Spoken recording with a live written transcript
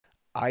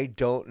I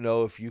don't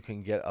know if you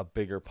can get a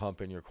bigger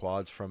pump in your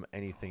quads from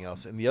anything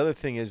else. And the other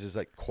thing is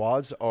like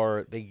quads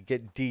they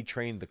get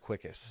detrained the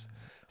quickest.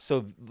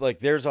 So like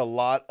there's a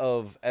lot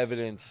of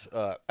evidence.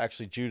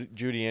 Actually,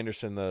 Judy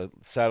Anderson, the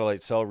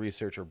satellite cell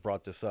researcher,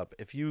 brought this up.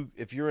 If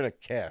you're in a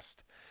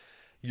cast,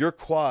 your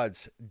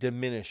quads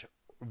diminish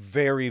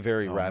very,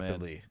 very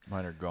rapidly. Man.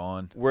 Mine are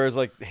gone. Whereas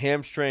like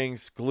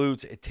hamstrings,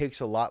 glutes, it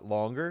takes a lot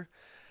longer.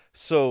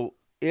 So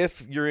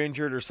if you're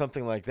injured or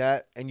something like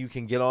that and you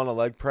can get on a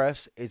leg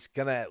press, it's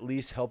going to at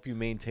least help you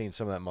maintain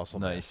some of that muscle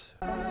mass.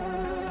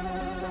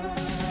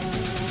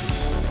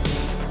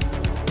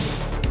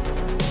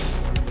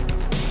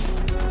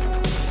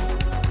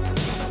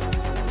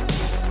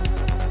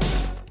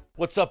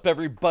 What's up,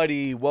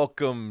 everybody?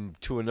 Welcome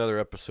to another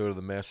episode of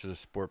the Masters of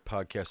Sport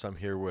podcast. I'm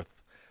here with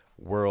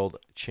world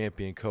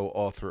champion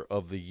co-author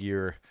of the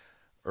year,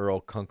 Earl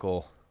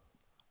Kunkel.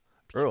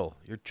 Earl,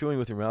 you're chewing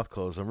with your mouth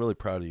closed. I'm really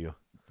proud of you.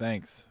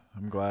 Thanks.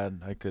 I'm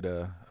glad I could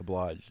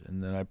oblige.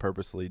 And then I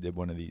purposely did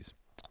one of these.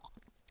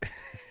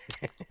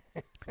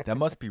 That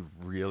must be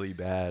really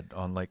bad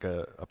on like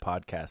a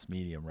podcast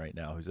medium right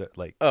now. Who's that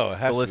like? Oh, it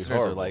has the to listeners be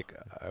horrible. are like,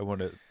 I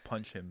want to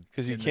punch him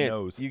Because in the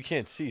nose. you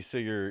can't see, so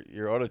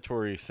your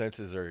auditory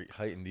senses are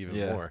heightened even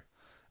more.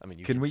 I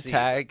mean, can we see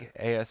tag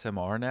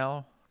ASMR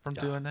now from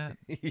doing that?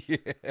 Yeah.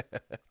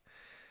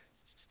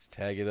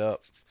 Tag it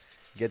up.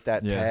 Get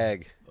that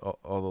tag.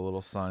 All the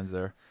little signs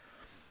there.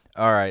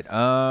 All right.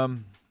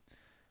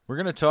 We're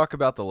gonna talk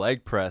about the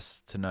leg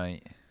press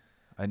tonight.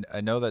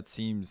 I know that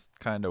seems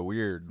kind of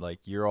weird. Like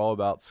you're all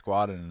about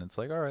squatting, and it's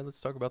like, all right,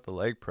 let's talk about the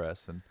leg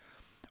press and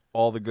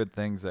all the good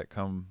things that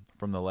come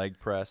from the leg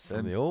press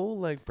From the old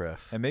leg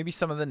press, and maybe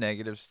some of the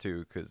negatives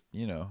too, because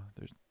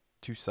there's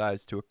two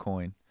sides to a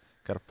coin.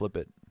 Got to flip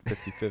it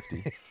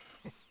 50-50.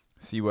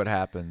 See what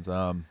happens.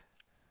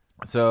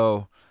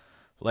 So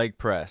leg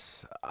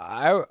press.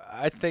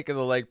 I think of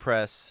the leg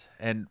press,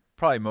 and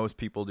probably most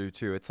people do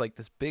too. It's like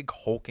this big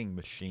hulking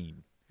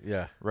machine.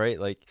 Yeah. Right?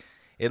 Like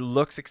it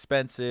looks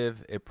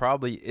expensive. It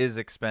probably is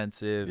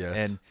expensive. Yes.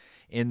 And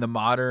in the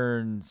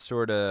modern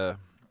sort of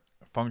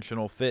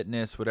functional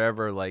fitness,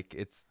 whatever, like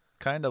it's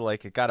kind of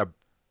like it got a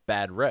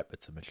bad rep.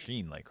 It's a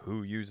machine. Like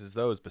who uses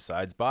those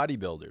besides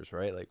bodybuilders,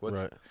 right? Like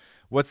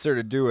what's there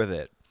to do with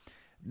it?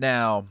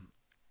 Now,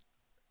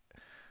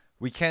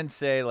 we can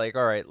say like,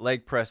 all right,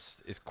 leg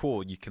press is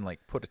cool. You can like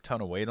put a ton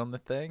of weight on the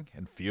thing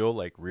and feel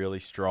like really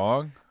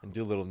strong. And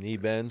do little knee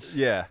bends.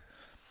 Yeah.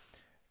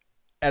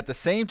 At the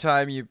same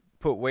time, you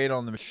put weight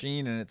on the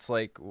machine and it's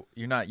like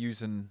you're not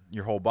using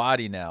your whole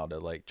body now to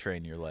like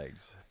train your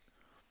legs.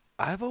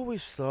 I've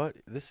always thought,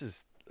 this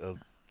is a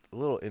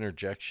little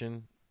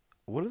interjection.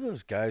 What do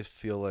those guys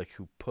feel like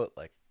who put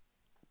like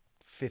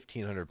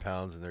 1,500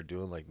 pounds and they're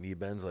doing like knee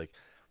bends? Like,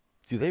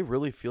 do they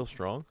really feel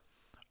strong?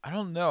 I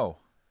don't know.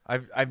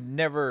 I've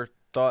never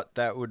thought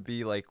that would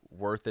be like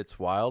worth its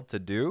while to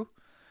do,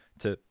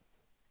 to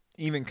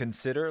even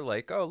consider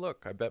like, oh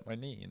look, I bent my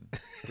knee and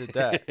did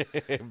that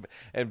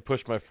and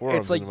push my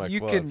forearms it's like into my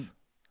you quads. Can,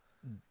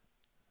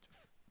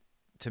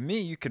 to me,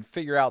 you can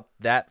figure out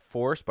that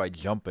force by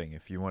jumping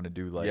if you want to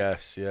do like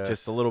yes.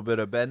 just a little bit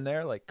of bend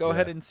there. Like go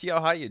ahead and see how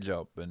high you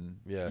jump, and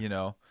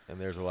and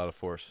there's a lot of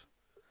force.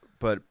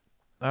 But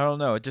I don't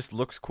know. It just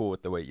looks cool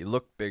with the weight. You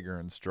look bigger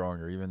and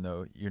stronger, even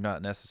though you're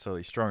not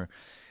necessarily stronger.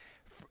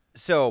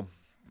 So,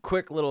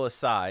 quick little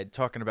aside,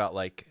 talking about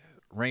like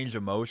range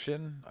of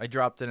motion. I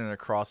dropped in a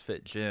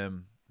CrossFit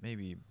gym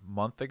maybe a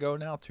month ago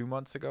now, 2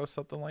 months ago,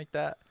 something like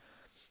that.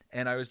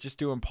 And I was just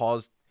doing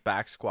paused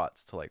back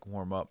squats to like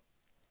warm up.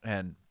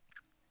 And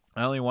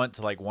I only went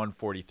to like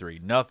 143.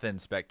 Nothing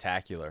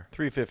spectacular.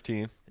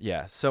 315.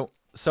 Yeah. So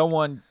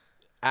someone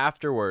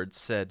afterwards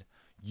said,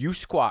 "You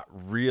squat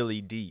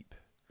really deep."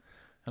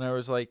 And I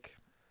was like,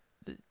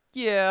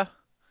 "Yeah."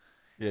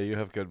 Yeah, you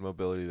have good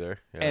mobility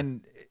there. Yeah.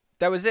 And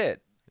that was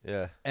it.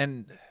 Yeah.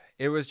 And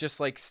it was just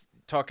like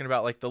talking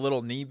about like the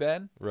little knee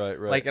bend. Right.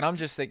 Like, and I'm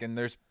just thinking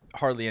there's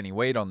hardly any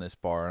weight on this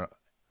bar,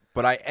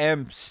 but I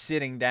am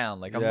sitting down.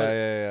 Like I'm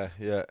yeah.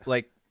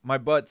 Like my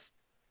butt's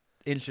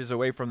inches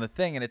away from the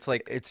thing, and it's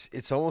like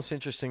it's almost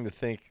interesting to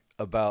think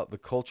about the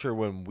culture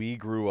when we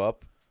grew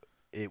up.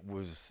 It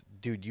was,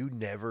 dude, you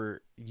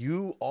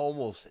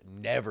almost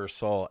never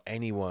saw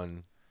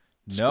anyone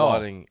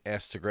squatting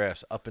ass to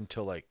grass up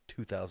until like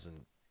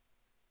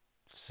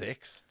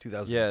 2006,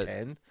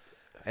 2010. Yeah.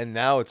 And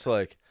now it's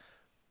like,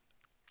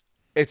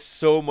 it's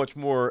so much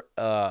more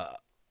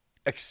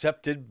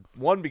accepted,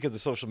 one, because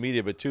of social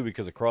media, but two,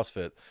 because of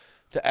CrossFit,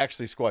 to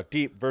actually squat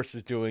deep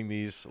versus doing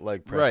these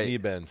like press knee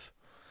bends.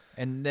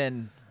 And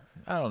then,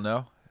 I don't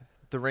know,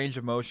 the range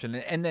of motion.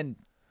 And then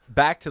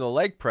back to the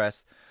leg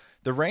press,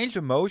 the range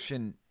of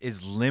motion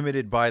is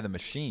limited by the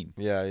machine.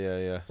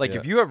 Yeah. Like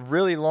if you have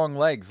really long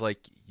legs,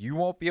 like you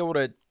won't be able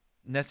to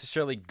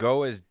necessarily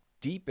go as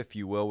deep, if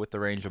you will, with the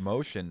range of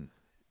motion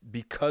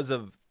because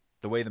of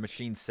the way the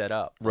machine's set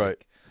up.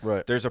 Right.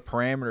 There's a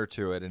parameter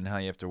to it and how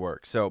you have to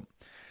work. So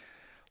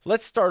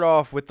let's start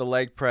off with the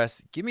leg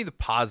press. Give me the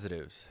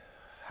positives.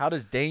 How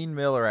does Dane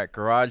Miller at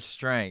Garage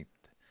Strength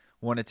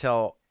want to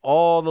tell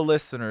all the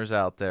listeners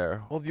out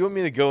there. Well, do you want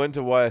me to go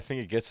into why I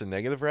think it gets a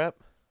negative rap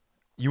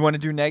You want to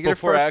do negative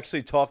before first? I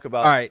actually talk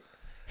about? All right,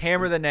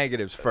 hammer the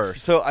negatives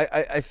first. So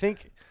I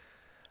think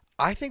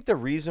the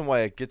reason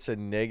why it gets a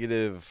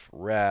negative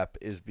rap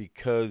is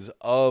because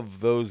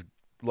of those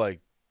like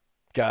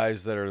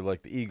guys that are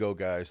like the ego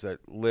guys that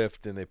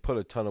lift and they put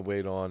a ton of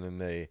weight on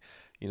and they,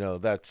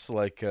 that's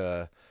like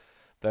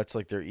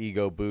their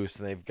ego boost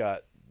and they've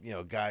got,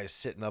 guys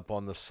sitting up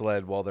on the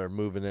sled while they're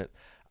moving it.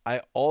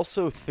 I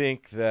also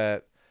think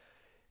that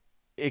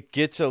it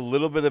gets a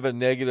little bit of a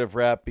negative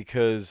rap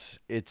because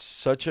it's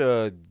such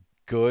a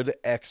good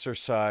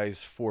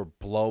exercise for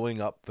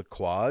blowing up the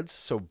quads.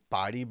 So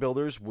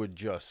bodybuilders would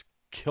just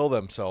kill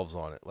themselves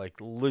on it, like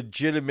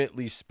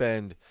legitimately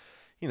spend,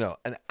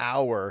 an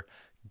hour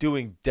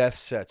doing death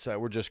sets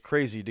that were just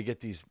crazy to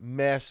get these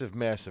massive,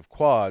 massive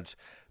quads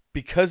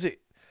because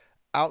it,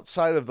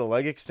 outside of the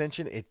leg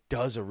extension, it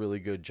does a really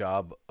good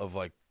job of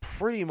like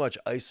pretty much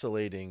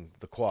isolating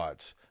the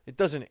quads. It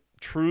doesn't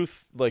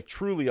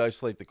truly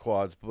isolate the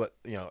quads, but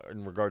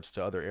in regards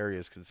to other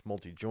areas because it's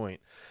multi-joint,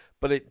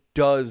 but it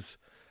does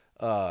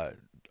a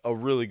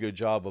really good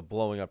job of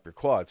blowing up your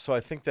quads. So I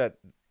think that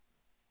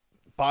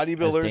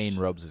bodybuilders. As Dane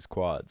rubs his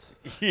quads.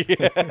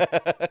 Yeah,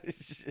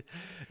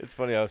 it's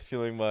funny. I was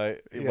feeling my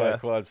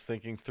quads,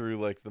 thinking through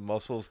like the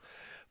muscles.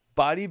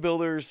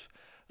 Bodybuilders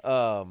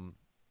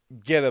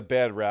get a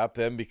bad rap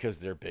then because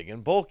they're big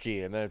and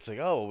bulky, and then it's like,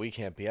 oh, we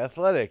can't be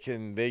athletic,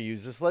 and they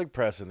use this leg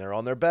press and they're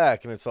on their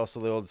back, and it's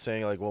also the old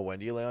saying like, well, when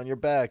do you lay on your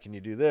back and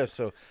you do this?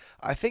 So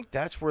I think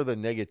that's where the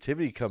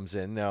negativity comes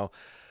in. Now,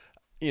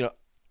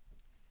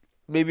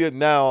 maybe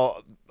now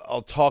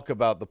I'll talk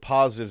about the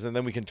positives and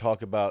then we can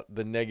talk about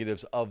the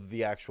negatives of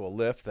the actual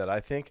lift that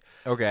I think.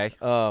 Okay.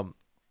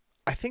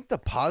 I think the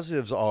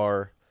positives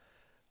are,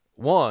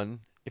 one,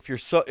 if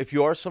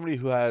you are somebody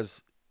who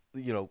has,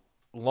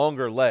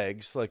 longer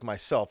legs like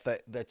myself,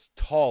 that's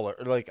taller.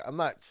 Like I'm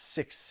not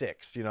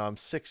 6'6", I'm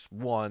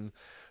 6'1",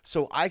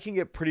 so I can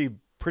get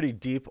pretty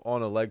deep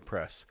on a leg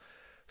press.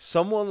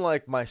 Someone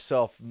like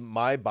myself,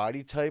 my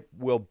body type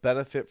will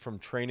benefit from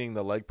training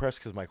the leg press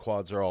because my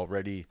quads are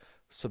already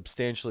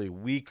substantially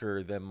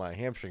weaker than my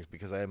hamstrings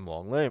because I am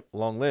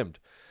long-limbed.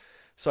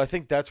 So I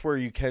think that's where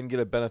you can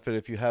get a benefit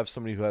if you have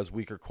somebody who has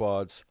weaker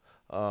quads.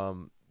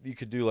 You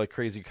could do like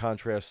crazy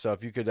contrast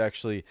stuff. You could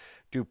actually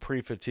do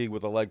pre-fatigue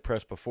with a leg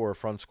press before a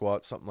front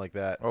squat, something like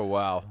that. Oh,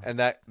 wow. And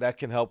that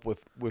can help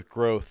with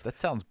growth. That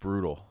sounds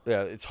brutal.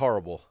 Yeah, it's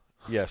horrible.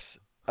 Yes.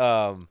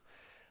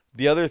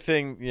 The other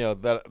thing,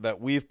 that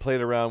we've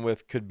played around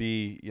with could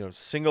be,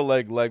 single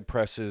leg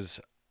presses.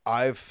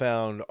 I've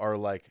found are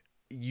like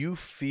you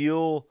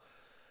feel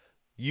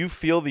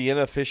the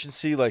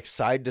inefficiency like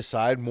side to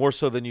side more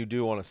so than you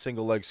do on a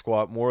single leg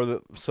squat,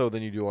 so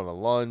than you do on a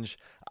lunge.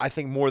 I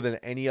think more than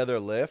any other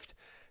lift,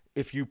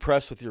 if you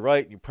press with your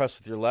right, you press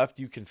with your left,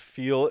 you can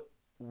feel it.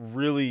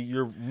 Really,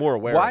 you're more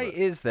aware. Why of it.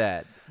 is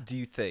that, do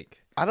you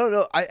think? I don't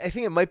know. I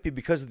think it might be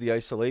because of the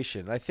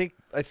isolation. I think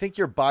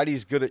your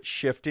body's good at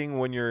shifting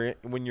when you're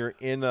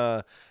in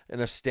a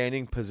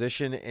standing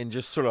position and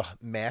just sort of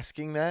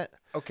masking that.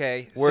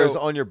 Okay. Whereas so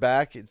on your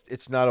back,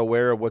 it's not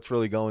aware of what's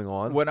really going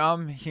on. what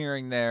I'm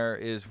hearing there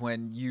is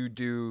when you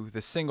do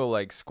the single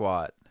leg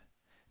squat,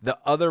 the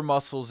other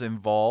muscles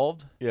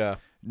involved Yeah.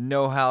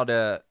 know how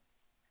to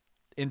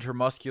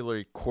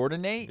intermuscularly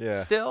coordinate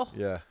still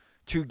Yeah.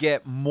 to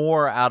get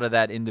more out of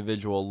that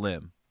individual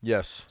limb.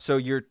 Yes. So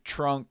your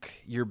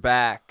trunk, your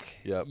back,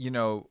 Yep.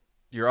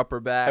 Your upper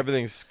back,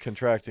 Everything's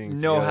contracting.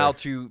 know together. how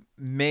to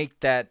make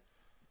the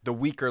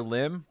weaker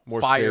limb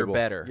More fire stable.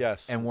 better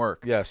Yes. and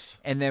work. Yes.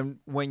 And then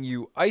when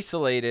you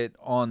isolate it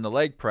on the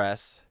leg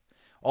press,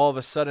 all of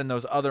a sudden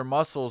those other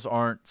muscles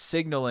aren't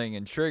signaling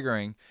and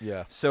triggering.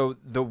 Yeah. So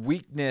the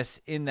weakness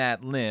in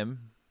that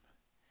limb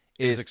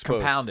is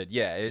exposed. compounded.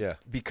 Yeah,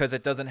 because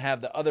it doesn't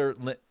have the other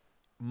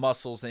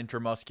muscles, the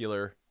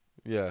intramuscular.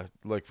 Yeah.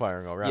 Like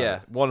firing all around.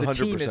 Yeah, 100%. the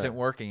team isn't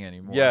working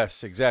anymore.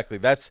 Yes, exactly.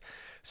 That's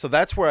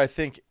where I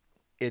think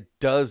it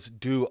does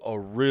do a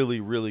really,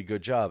 really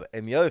good job.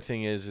 And the other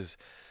thing is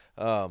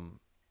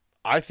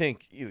I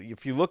think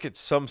if you look at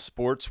some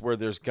sports where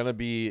there's going to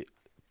be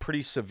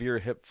pretty severe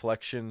hip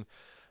flexion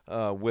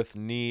with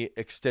knee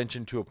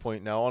extension to a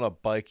point. Now on a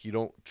bike, you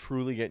don't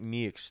truly get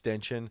knee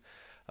extension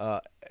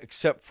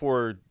except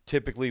for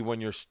typically when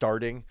you're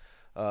starting.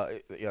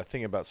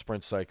 Think about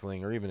sprint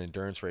cycling or even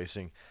endurance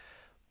racing.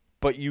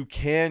 But you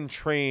can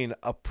train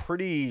a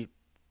pretty,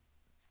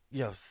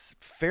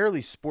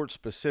 fairly sport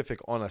specific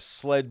on a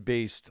sled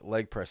based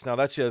leg press. Now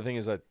that's the other thing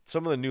is that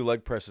some of the new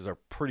leg presses are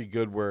pretty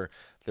good where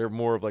they're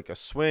more of like a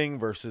swing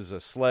versus a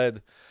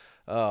sled.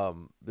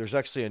 There's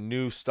actually a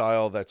new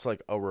style that's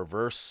like a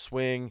reverse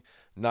swing,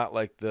 not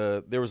like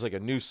there was like a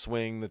new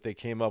swing that they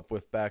came up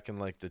with back in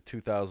like the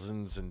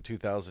 2000s and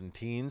 2000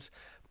 teens.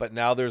 But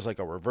now there's like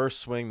a reverse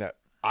swing that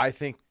I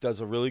think does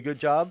a really good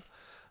job.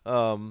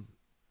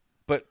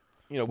 But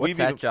What's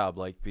that job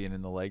like, being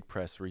in the leg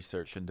press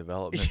research and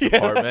development Yeah,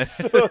 department?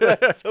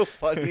 that's so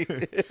funny.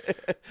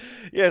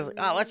 Yeah, it's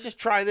like, let's just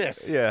try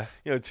this. Yeah.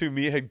 Two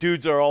meathead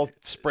dudes are all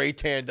spray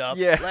tanned up.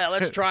 Yeah.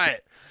 Let's try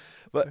it.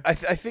 But I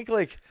think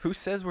like Who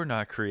says we're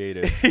not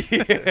creative?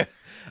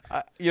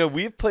 yeah.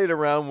 We've played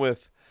around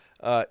with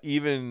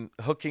even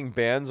hooking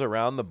bands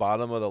around the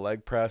bottom of the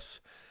leg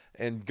press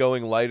and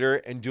going lighter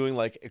and doing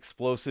like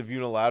explosive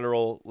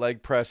unilateral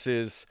leg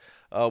presses,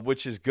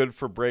 which is good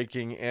for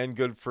braking and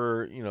good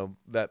for,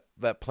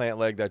 that plant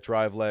leg, that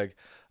drive leg.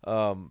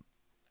 And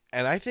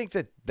I think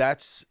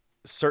that's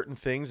certain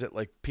things that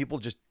like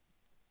people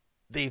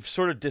they've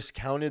sort of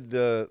discounted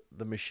the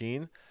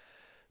machine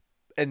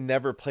and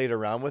never played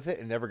around with it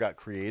and never got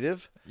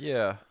creative.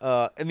 Yeah.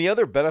 And the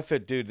other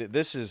benefit, dude,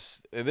 this is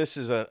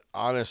an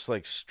honest,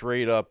 like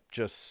straight up,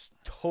 just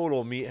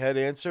total meathead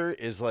answer,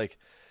 is like,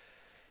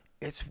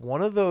 it's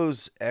one of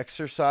those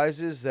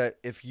exercises that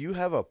if you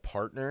have a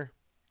partner,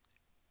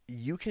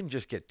 you can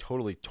just get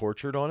totally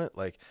tortured on it.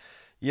 Like,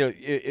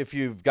 if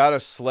you've got a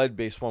sled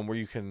based one where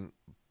you can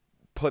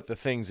put the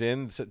things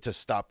in to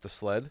stop the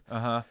sled,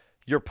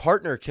 your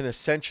partner can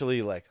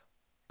essentially like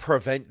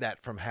prevent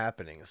that from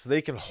happening. So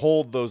they can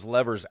hold those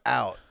levers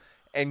out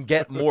and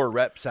get more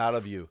reps out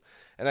of you.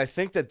 And I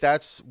think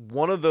that's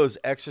one of those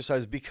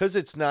exercises, because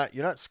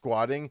you're not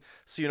squatting,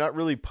 so you're not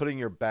really putting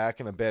your back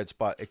in a bad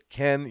spot. It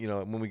can,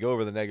 when we go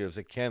over the negatives,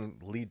 it can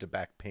lead to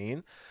back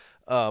pain.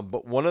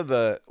 But one of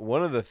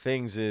the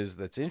things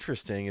that's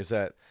interesting is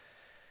that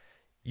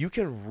you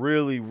can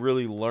really,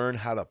 really learn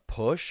how to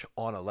push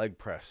on a leg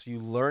press. You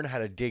learn how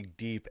to dig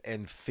deep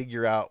and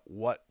figure out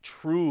what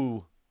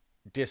true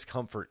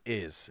discomfort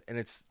is. And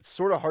it's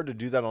sort of hard to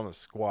do that on a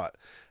squat.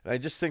 And I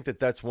just think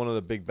that's one of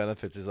the big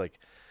benefits is like,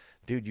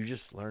 dude, you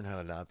just learn how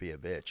to not be a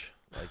bitch.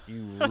 Like,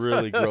 you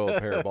really grow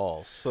a pair of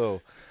balls.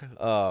 So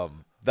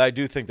I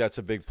do think that's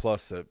a big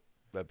plus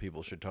that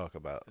people should talk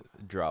about.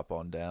 Drop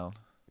on down.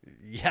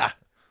 Yeah.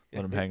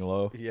 Let them hang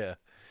low. Yeah,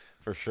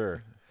 for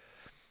sure.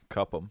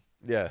 Cup them.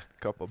 Yeah.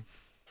 Cup them.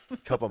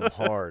 Cup them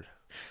hard.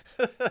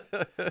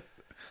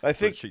 I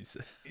think.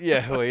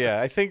 Yeah. Well, yeah.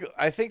 I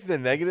think the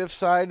negative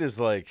side is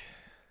like,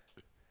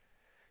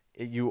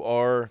 you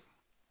are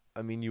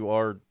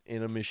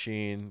in a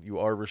machine, you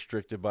are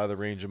restricted by the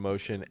range of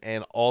motion,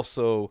 and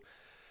also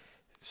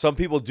some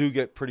people do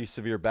get pretty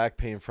severe back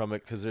pain from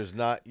it because there's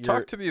not.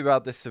 Talk to me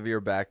about this severe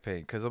back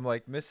pain, because I'm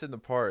like missing the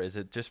part. Is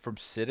it just from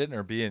sitting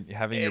or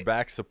having your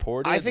back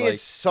supported? I think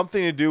it's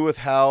something to do with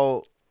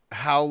how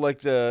like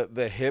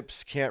the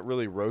hips can't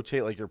really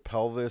rotate. Like, your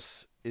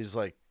pelvis is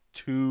like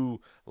too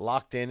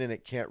locked in and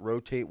it can't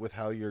rotate with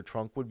how your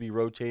trunk would be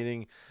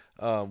rotating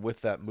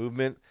with that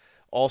movement.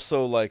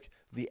 Also, like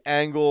the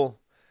angle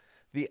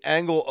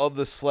of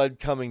the sled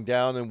coming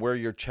down and where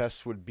your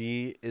chest would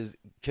be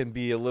can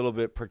be a little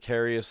bit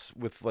precarious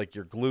with like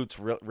your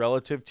glutes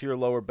relative to your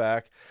lower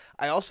back.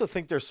 I also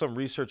think there's some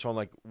research on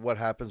like what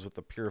happens with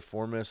the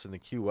piriformis and the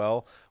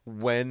QL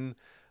when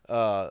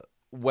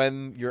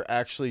you're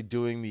actually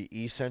doing the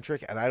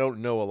eccentric. And I don't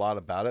know a lot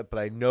about it, but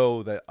I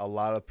know that a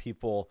lot of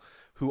people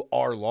who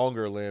are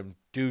longer limbed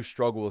do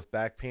struggle with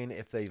back pain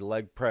if they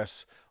leg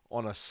press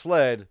on a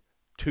sled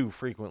too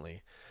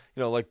frequently.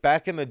 Like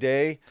back in the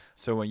day.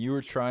 So when you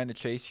were trying to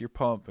chase your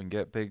pump and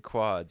get big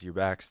quads, your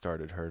back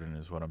started hurting,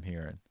 is what I'm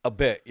hearing. A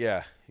bit,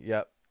 yeah.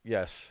 Yep,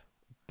 yes.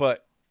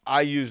 But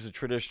I use the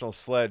traditional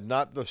sled,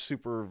 not the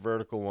super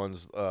vertical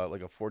ones,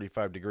 like a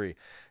 45 degree.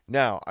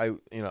 Now,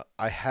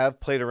 I have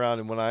played around,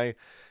 and when I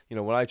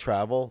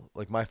travel,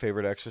 like my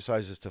favorite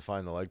exercise is to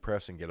find the leg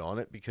press and get on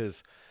it,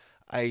 because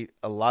a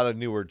lot of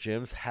newer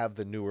gyms have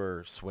the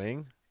newer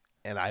swing,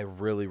 and I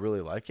really,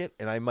 really like it.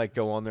 And I might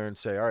go on there and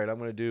say, all right, I'm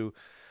going to do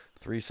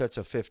 3 sets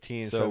of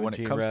 15, so 17 when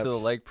it comes reps. to the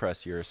leg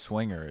press, you're a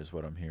swinger, is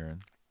what I'm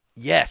hearing.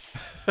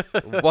 Yes.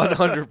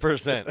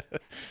 100%.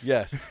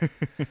 Yes.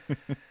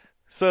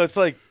 So it's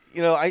like,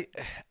 I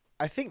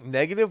think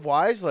negative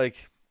wise,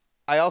 like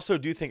I also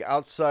do think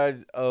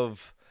outside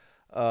of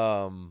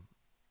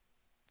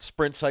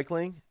sprint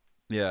cycling,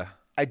 yeah,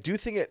 I do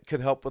think it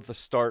could help with the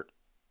start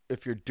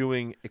if you're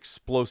doing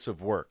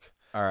explosive work.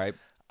 All right.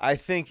 I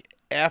think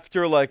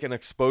after like an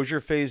exposure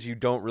phase, you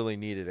don't really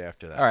need it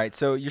after that. All right.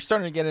 So you're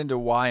starting to get into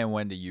why and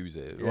when to use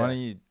it. Yeah. Why don't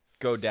you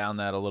go down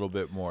that a little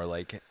bit more?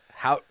 Like,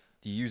 how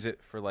do you use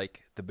it for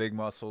like the big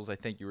muscles? I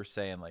think you were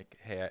saying like,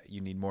 hey,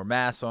 you need more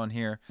mass on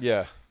here.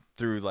 Yeah.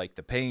 Through like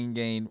the pain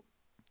gain,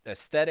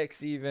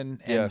 aesthetics even,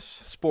 and Yes.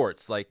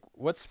 sports. Like,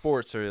 what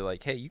sports are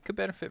like, hey, you could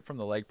benefit from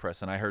the leg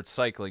press? And I heard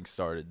cycling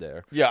started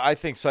there. Yeah, I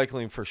think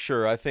cycling for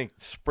sure. I think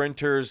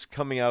sprinters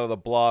coming out of the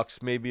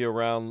blocks, maybe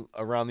around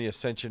the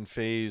ascension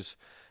phase,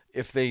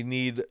 if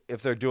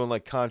they're doing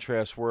like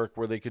contrast work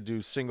where they could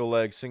do single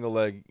leg,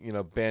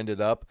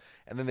 banded up,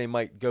 and then they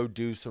might go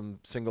do some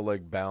single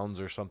leg bounds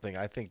or something.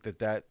 I think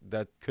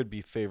that could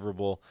be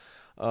favorable.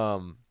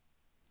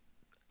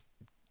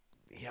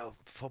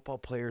 Football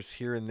players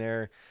here and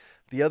there.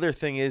 The other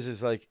thing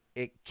is like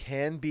it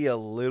can be a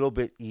little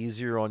bit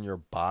easier on your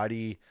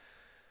body,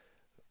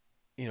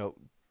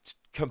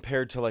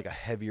 compared to like a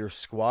heavier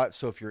squat.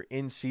 So if you're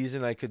in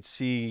season, I could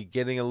see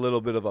getting a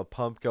little bit of a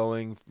pump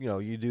going. You know,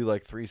 you do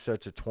like 3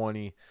 sets of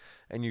 20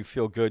 and you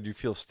feel good, you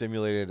feel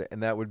stimulated,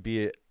 and that would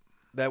be it.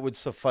 That would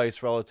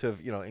suffice relative,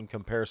 you know, in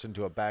comparison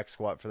to a back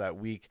squat for that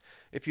week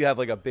if you have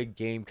like a big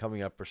game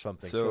coming up or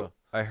something. So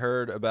I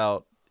heard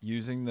about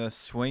using the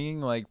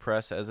swinging leg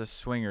press as a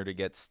swinger to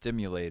get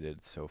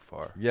stimulated so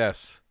far.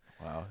 Yes.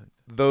 Wow.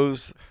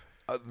 Those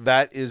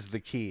that is the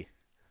key.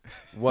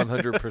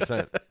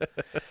 100%.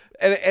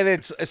 and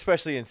it's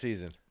especially in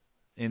season.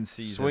 In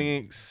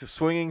season.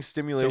 Swinging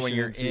stimulation. So when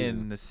you're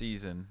in the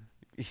season.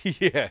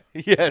 Yeah.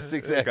 Yes,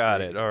 exactly.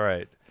 Got it. All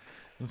right.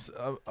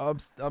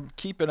 I'm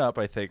keeping up,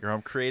 I think, or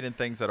I'm creating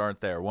things that aren't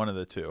there. One of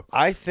the two.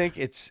 I think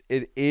it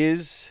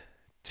is,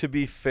 to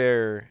be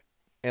fair,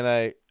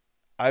 and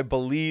I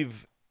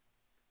believe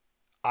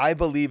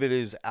it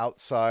is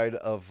outside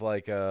of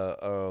like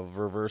a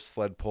reverse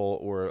sled pull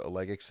or a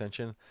leg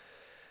extension.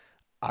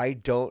 I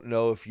don't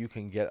know if you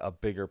can get a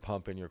bigger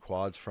pump in your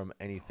quads from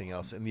anything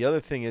else. And the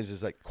other thing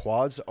is like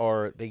quads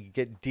they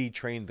get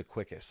detrained the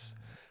quickest.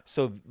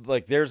 So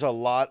like there's a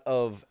lot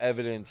of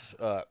evidence.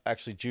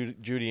 Actually,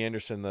 Judy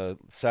Anderson, the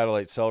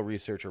satellite cell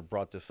researcher,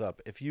 brought this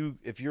up. If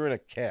you're in a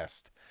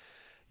cast,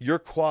 your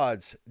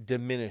quads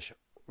diminish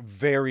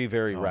very,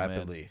 very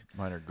rapidly. Man.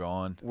 Mine are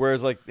gone.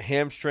 Whereas like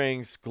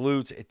hamstrings,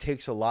 glutes, it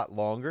takes a lot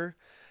longer.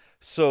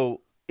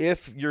 So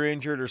if you're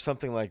injured or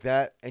something like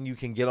that and you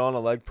can get on a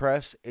leg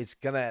press, it's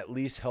going to at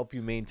least help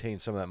you maintain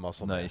some of that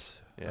muscle mass.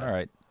 Yeah. All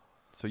right.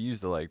 So use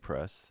the leg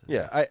press.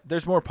 Yeah.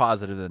 There's more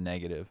positive than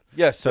negative.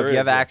 Yes. So if you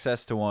have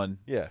access to one,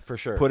 yeah, for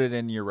sure, put it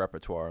in your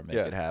repertoire and make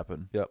it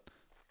happen. Yep.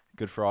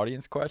 Good for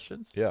audience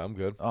questions? Yeah, I'm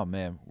good. Oh,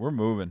 man. We're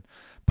moving.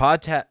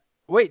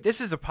 Wait,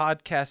 this is a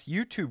podcast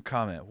YouTube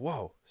comment.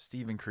 Whoa.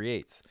 Steven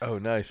creates. Oh,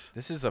 nice.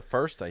 This is a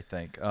first, I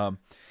think.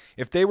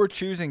 If they were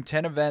choosing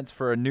 10 events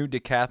for a new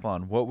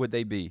decathlon, what would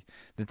they be?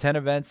 The 10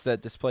 events that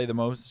display the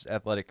most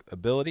athletic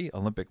ability: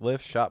 Olympic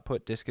lift, shot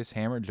put, discus,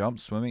 hammer, jump,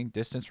 swimming,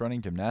 distance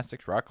running,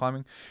 gymnastics, rock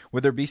climbing.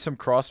 Would there be some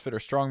CrossFit or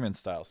strongman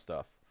style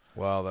stuff?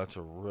 Wow, that's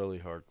a really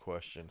hard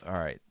question. All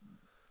right.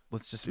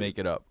 Let's just make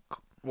it up.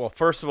 Well,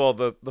 first of all,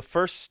 the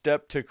first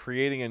step to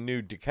creating a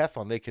new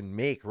decathlon they can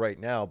make right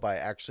now by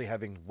actually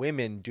having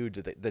women do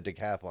the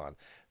decathlon.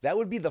 That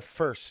would be the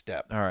first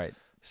step. All right.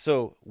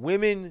 So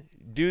women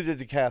do the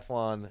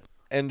decathlon,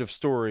 end of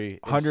story.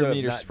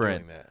 100-meter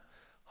sprint.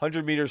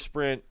 100-meter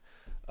sprint.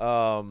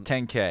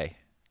 10K.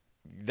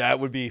 That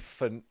would be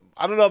fun.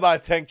 I don't know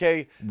about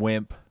 10K.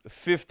 Wimp.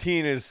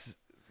 15 is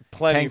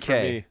plenty 10K, for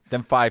me.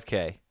 then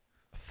 5K.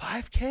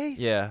 5K?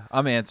 Yeah,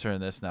 I'm answering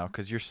this now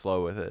because you're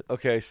slow with it.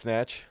 Okay,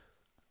 snatch.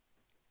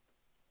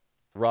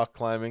 Rock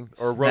climbing.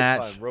 Or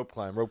Snatch. rope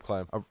climb. Rope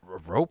climb. A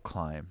rope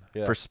climb?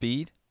 Yeah. For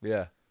speed?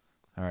 Yeah.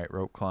 All right,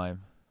 rope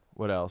climb.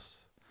 What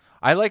else?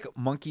 I like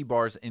monkey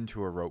bars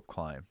into a rope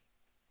climb.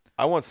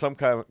 I want some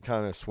kind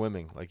of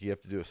swimming. Like you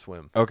have to do a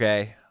swim.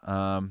 Okay.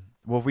 Well,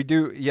 if we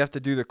do, you have to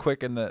do the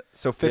quick and the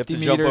 50 you have to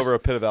meters. jump over a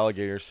pit of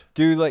alligators.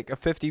 Do like a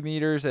 50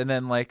 meters and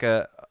then like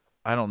I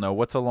don't know,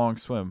 what's a long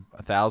swim?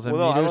 1,000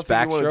 Well, no, meters I don't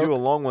think you want to do a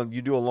backstroke? long one.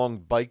 You do a long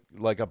bike,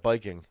 like a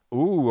biking.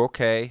 Ooh,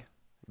 okay.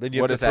 Then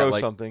you What have is to that, throw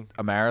like- something.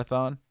 A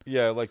marathon?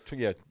 Yeah, like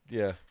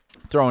yeah.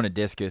 Throwing a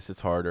discus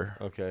is harder.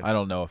 Okay. I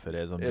don't know if it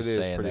is. I'm It just is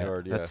saying pretty that.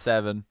 hard, yeah. That's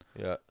 7.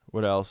 Yeah.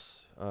 What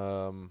else?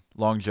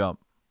 Long jump.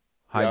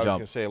 High I was jump.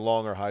 gonna say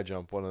long or high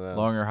jump. One of them.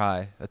 Long or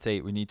high. That's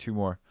 8. We need 2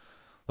 more.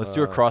 Let's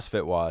do a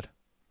CrossFit WOD.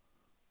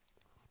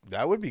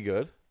 That would be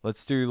good.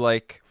 Let's do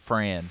like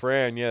Fran.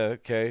 Yeah.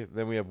 Okay.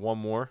 Then we have one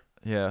more.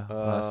 Yeah,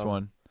 last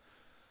one.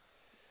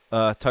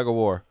 Tug of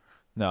war.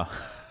 No.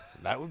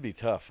 That would be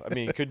tough. I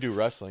mean, you could do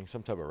wrestling,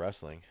 some type of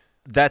wrestling.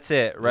 That's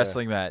it.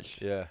 Wrestling match.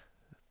 Yeah.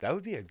 That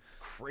would be a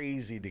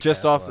crazy decathlon.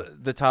 Just off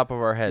the top of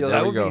our head. Yo, There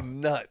that we would go. be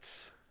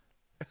nuts.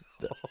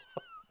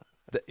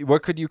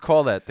 What could you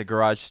call that? The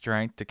garage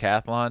strength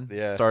decathlon?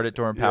 Yeah. Started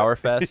during Power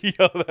Fest?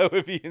 Yo, that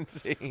would be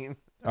insane.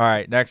 All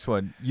right, next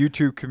one.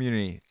 YouTube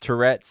community.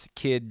 Tourette's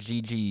Kid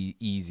GG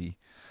Easy.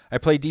 I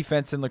play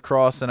defense in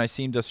lacrosse, and I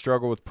seem to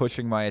struggle with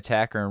pushing my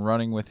attacker and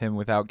running with him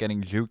without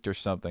getting juked or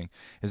something.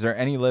 Is there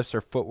any lifts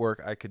or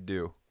footwork I could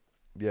do?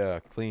 Yeah,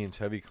 cleans,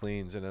 heavy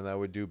cleans, and then I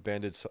would do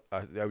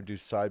I would do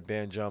side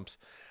band jumps.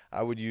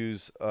 I would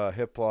use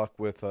hip block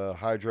with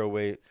hydro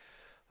weight,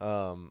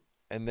 and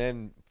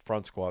then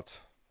front squats.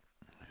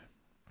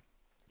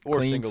 Or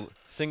Cleans,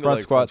 single front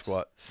leg squats. front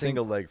squat,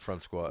 single leg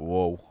front squat.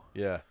 Whoa.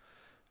 Yeah,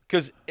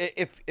 because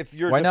if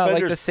you're Why not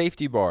like the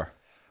safety bar?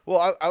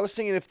 Well, I was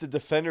thinking if the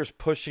defender's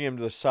pushing him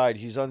to the side,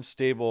 he's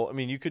unstable. I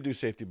mean, you could do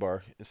safety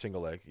bar in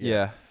single leg.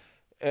 Yeah.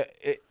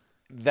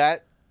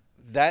 That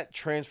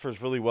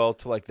transfers really well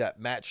to like that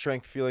mat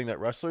strength feeling that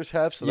wrestlers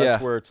have. So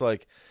that's where it's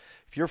like,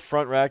 if you're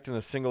front racked in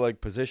a single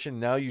leg position,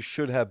 now you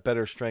should have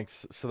better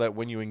strength so that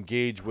when you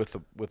engage with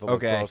a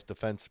lacrosse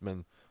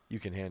defenseman, you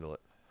can handle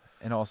it.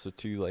 And also,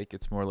 too, like,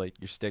 it's more like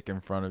your stick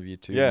in front of you,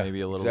 too. Yeah,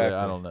 Maybe a little bit.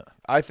 I don't know.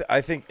 I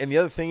think, and the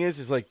other thing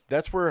is like,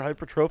 that's where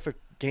hypertrophic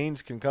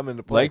gains can come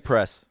into play. Leg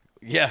press.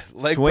 Yeah,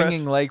 leg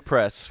swinging press. leg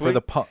press for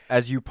the pump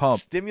as you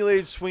pump.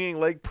 Stimulated swinging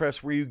leg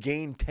press where you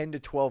gain 10 to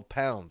 12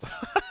 pounds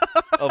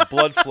of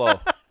blood flow.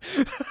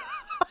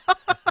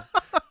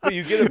 But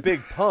you get a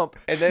big pump,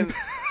 and then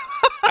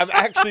I'm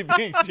actually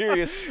being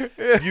serious.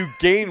 You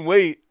gain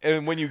weight,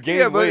 and when you gain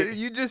weight, but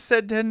you just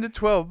said 10 to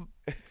 12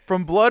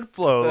 from blood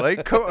flow.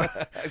 Like,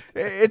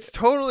 it's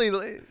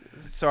totally.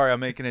 Sorry,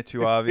 I'm making it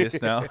too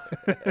obvious now.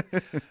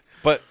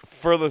 But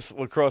for this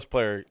lacrosse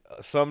player,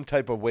 some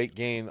type of weight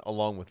gain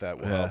along with that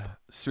will help.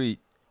 Sweet.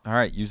 All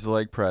right, use the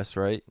leg press,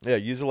 right? Yeah,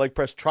 use a leg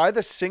press. Try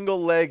the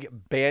single leg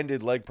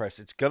banded leg press.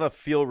 It's going to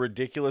feel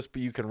ridiculous,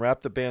 but you can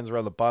wrap the bands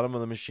around the bottom of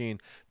the machine.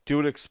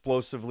 Do it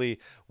explosively.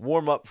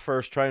 Warm up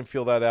first. Try and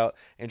feel that out.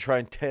 And try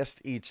and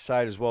test each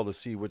side as well to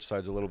see which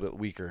side's a little bit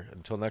weaker.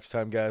 Until next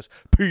time, guys.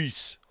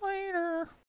 Peace.